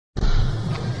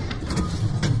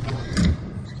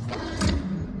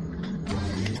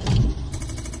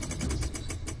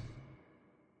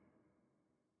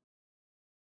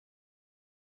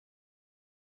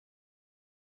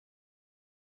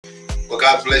Well,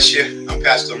 God bless you. I'm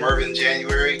Pastor Mervyn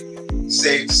January,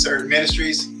 Serve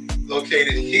Ministries,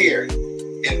 located here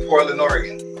in Portland,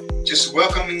 Oregon. Just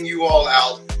welcoming you all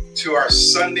out to our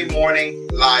Sunday morning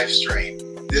live stream.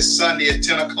 This Sunday at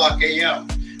 10 o'clock a.m.,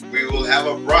 we will have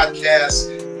a broadcast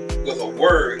with a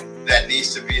word that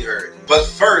needs to be heard. But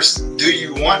first, do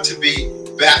you want to be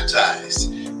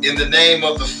baptized? In the name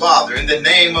of the Father, in the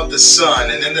name of the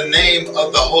Son, and in the name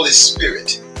of the Holy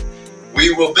Spirit.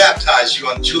 We will baptize you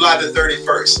on July the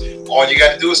 31st. All you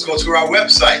got to do is go to our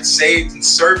website,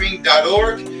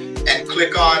 savedandserving.org, and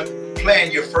click on plan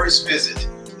your first visit.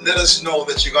 Let us know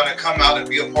that you're going to come out and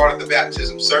be a part of the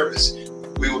baptism service.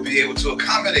 We will be able to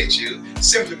accommodate you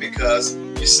simply because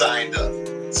you signed up.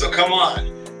 So come on,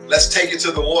 let's take it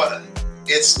to the water.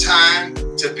 It's time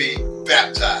to be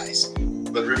baptized.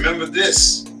 But remember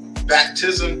this,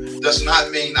 baptism does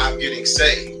not mean I'm getting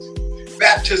saved.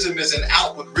 Baptism is an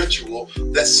outward ritual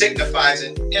that signifies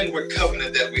an inward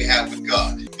covenant that we have with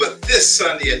God. But this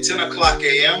Sunday at 10 o'clock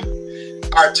a.m.,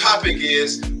 our topic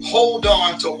is hold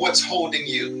on to what's holding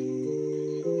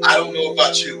you. I don't know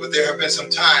about you, but there have been some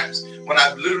times when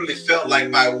I've literally felt like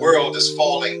my world is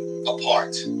falling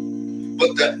apart.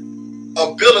 But the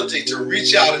ability to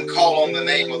reach out and call on the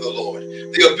name of the Lord,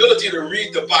 the ability to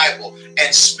read the Bible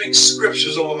and speak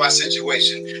scriptures over my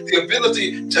situation, the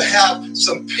ability to have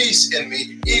some peace in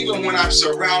me, even when I'm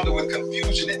surrounded with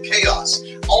confusion and chaos,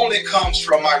 only comes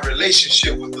from my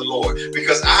relationship with the Lord,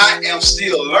 because I am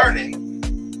still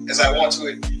learning, as I want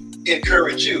to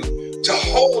encourage you, to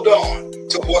hold on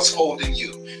to what's holding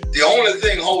you. The only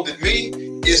thing holding me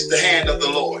is the hand of the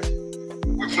Lord.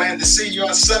 We plan to see you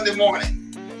on Sunday morning.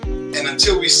 And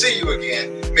until we see you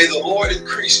again, may the Lord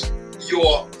increase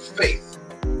your faith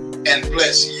and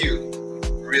bless you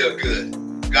real good.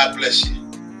 God bless you.